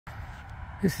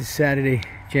This is Saturday,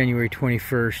 January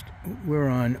 21st. We're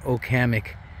on Oak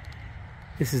Hammock.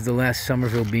 This is the last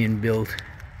Somerville being built.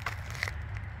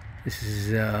 This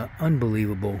is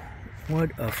unbelievable. What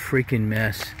a freaking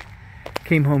mess.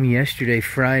 Came home yesterday,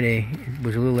 Friday. It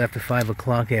was a little after 5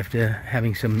 o'clock after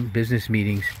having some business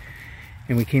meetings.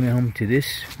 And we came home to this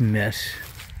mess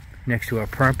next to our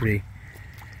property.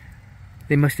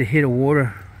 They must have hit a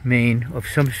water main of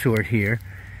some sort here.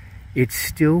 It's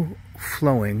still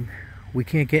flowing. We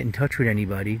can't get in touch with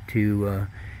anybody to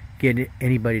get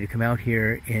anybody to come out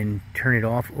here and turn it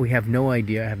off. We have no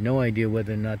idea. I have no idea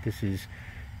whether or not this is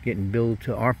getting billed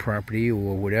to our property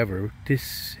or whatever.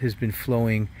 This has been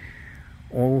flowing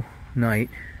all night.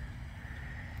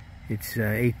 It's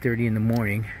 8:30 in the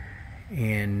morning,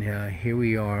 and here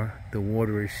we are. The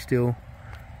water is still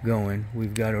going.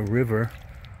 We've got a river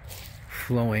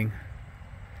flowing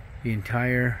the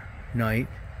entire night.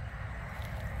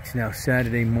 It's now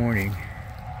Saturday morning,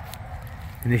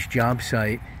 and this job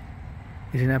site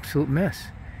is an absolute mess.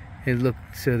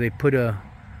 So they put a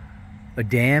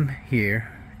dam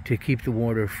here to keep the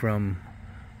water from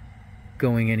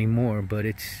going anymore, but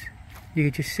you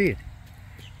can just see it.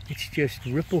 It's just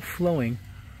ripple flowing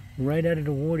right out of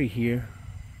the water here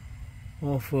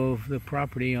off of the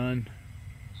property on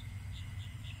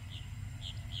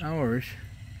ours.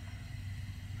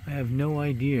 I have no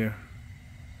idea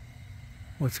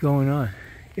what's going on.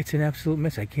 It's an absolute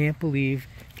mess. I can't believe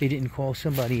they didn't call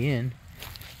somebody in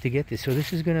to get this. So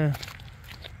this is gonna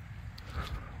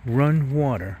run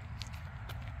water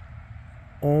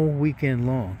all weekend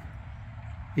long,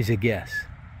 is a guess.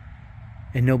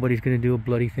 And nobody's gonna do a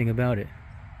bloody thing about it.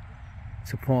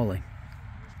 It's appalling.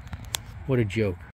 What a joke.